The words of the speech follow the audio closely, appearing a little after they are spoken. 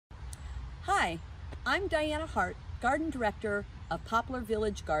Hi, I'm Diana Hart, Garden Director of Poplar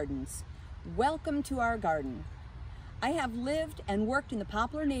Village Gardens. Welcome to our garden. I have lived and worked in the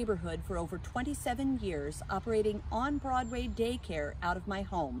Poplar neighborhood for over 27 years, operating On Broadway Daycare out of my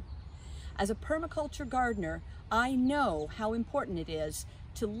home. As a permaculture gardener, I know how important it is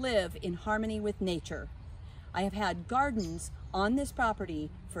to live in harmony with nature. I have had gardens on this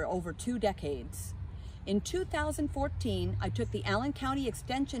property for over 2 decades. In 2014, I took the Allen County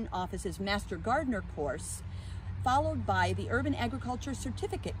Extension Office's Master Gardener course, followed by the Urban Agriculture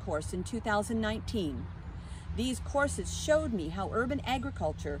Certificate course in 2019. These courses showed me how urban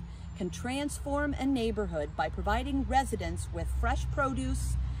agriculture can transform a neighborhood by providing residents with fresh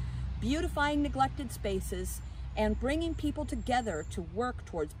produce, beautifying neglected spaces, and bringing people together to work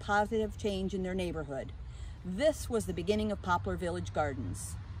towards positive change in their neighborhood. This was the beginning of Poplar Village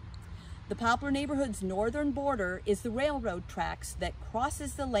Gardens. The Poplar neighborhood's northern border is the railroad tracks that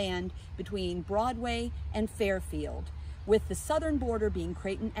crosses the land between Broadway and Fairfield, with the southern border being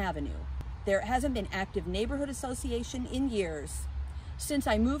Creighton Avenue. There hasn't been active neighborhood association in years. Since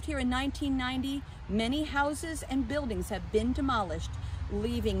I moved here in 1990, many houses and buildings have been demolished,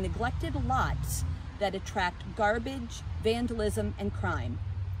 leaving neglected lots that attract garbage, vandalism, and crime.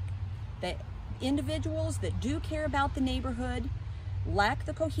 The individuals that do care about the neighborhood lack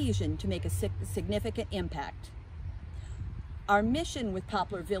the cohesion to make a significant impact. Our mission with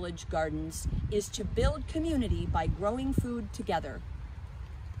Poplar Village Gardens is to build community by growing food together.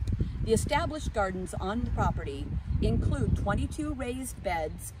 The established gardens on the property include 22 raised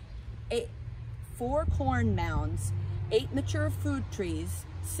beds, 4 corn mounds, 8 mature food trees,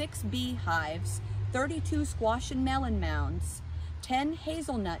 6 beehives, 32 squash and melon mounds, 10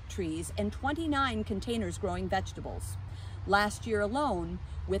 hazelnut trees, and 29 containers growing vegetables. Last year alone,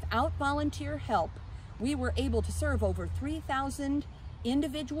 without volunteer help, we were able to serve over 3,000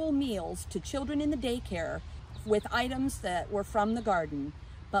 individual meals to children in the daycare with items that were from the garden,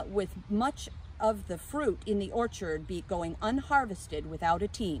 but with much of the fruit in the orchard going unharvested without a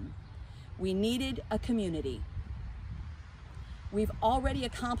team. We needed a community. We've already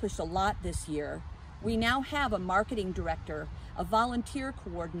accomplished a lot this year. We now have a marketing director, a volunteer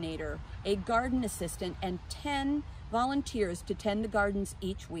coordinator, a garden assistant, and 10 volunteers to tend the gardens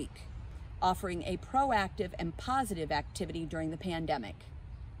each week, offering a proactive and positive activity during the pandemic.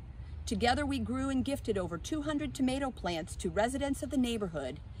 Together we grew and gifted over 200 tomato plants to residents of the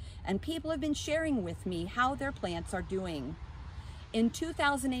neighborhood, and people have been sharing with me how their plants are doing. In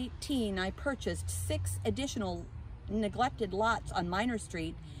 2018, I purchased 6 additional neglected lots on Minor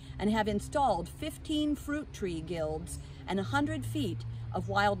Street and have installed 15 fruit tree guilds and 100 feet of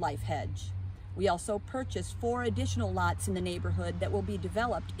wildlife hedge. We also purchased 4 additional lots in the neighborhood that will be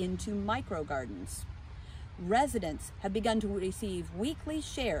developed into micro gardens. Residents have begun to receive weekly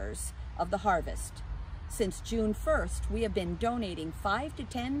shares of the harvest. Since June 1st, we have been donating 5 to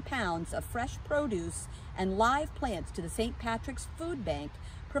 10 pounds of fresh produce and live plants to the St. Patrick's Food Bank,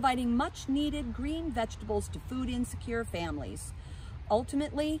 providing much needed green vegetables to food insecure families.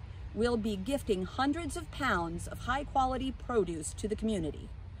 Ultimately, we'll be gifting hundreds of pounds of high quality produce to the community.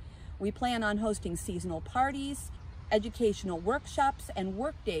 We plan on hosting seasonal parties, educational workshops, and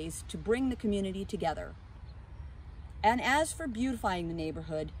work days to bring the community together. And as for beautifying the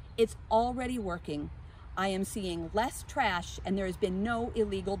neighborhood, it's already working. I am seeing less trash and there has been no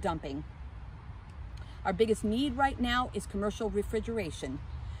illegal dumping. Our biggest need right now is commercial refrigeration.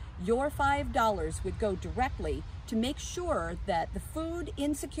 Your $5 would go directly to make sure that the food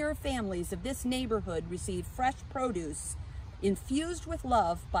insecure families of this neighborhood receive fresh produce infused with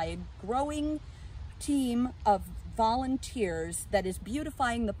love by a growing team of volunteers that is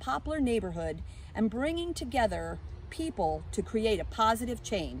beautifying the Poplar neighborhood and bringing together people to create a positive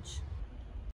change.